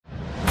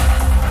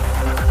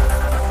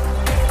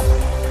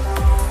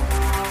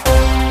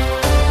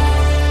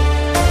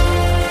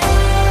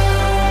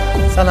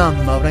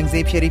سلام،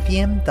 اورنګزیب شریفی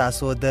یم.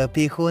 تاسو د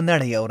پیښو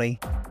نړۍ اورئ.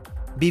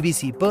 بی بی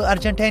سی په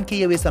ارجنټاین کې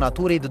یوې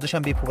سناتورې د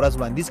دوشنبې په ورځ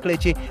وړاندیز کړی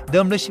چې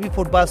د مړه شوي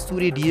فوټبال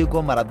ستوري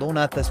ډیګو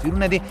مارادونا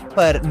تصویرونه دې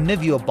پر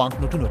نویو بانک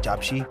نوټونو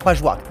چاپ شي.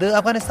 پژواک د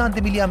افغانستان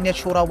د ملي امنیت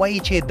شورا وایي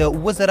چې د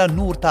 2000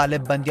 نور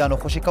طالب بندیانو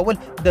خوشي کول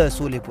د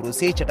سولې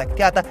پروسې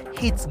چټکتیا ته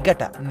هیڅ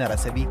ګټه نه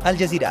رسوي.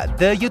 الجزیره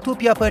د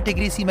یوتوپیا په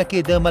ټیګري سیمه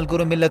کې د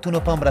ملګرو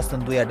ملتونو په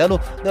مرستندویه ډلو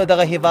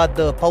دغه هیواد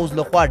د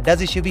پوځ لخوا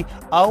ډزې شوي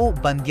او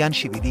بندیان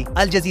شوي دي.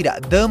 الجزیره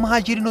د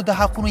مهاجرینو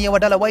د حقونو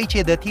یوه ډله وایي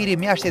چې د تیرې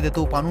میاشتې د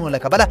توپانونو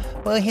له کبله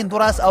په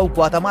هندوراس او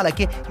ګواتمالا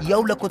کې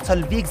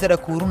 1,40,000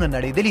 کورونه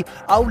نړېدلي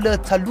او له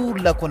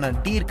 400,000 نه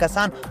ډیر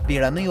کسان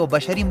بیړنیو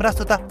بشري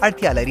مرستو ته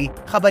اړتیا لري.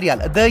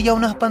 خبریال د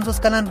 59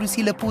 کلن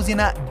روسي له پوځې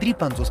نه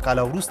 53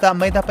 کاله وروسته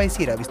میده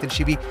پیسې راویستل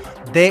شوي.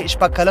 د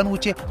 6 کلن و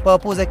چې په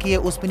پوزه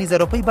کې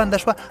اوسپنیزه روپۍ بنده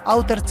شوه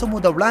او تر څه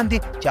موده وړاندې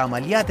چې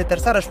عملیات یې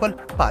ترسره شول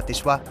پاتې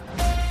شوه.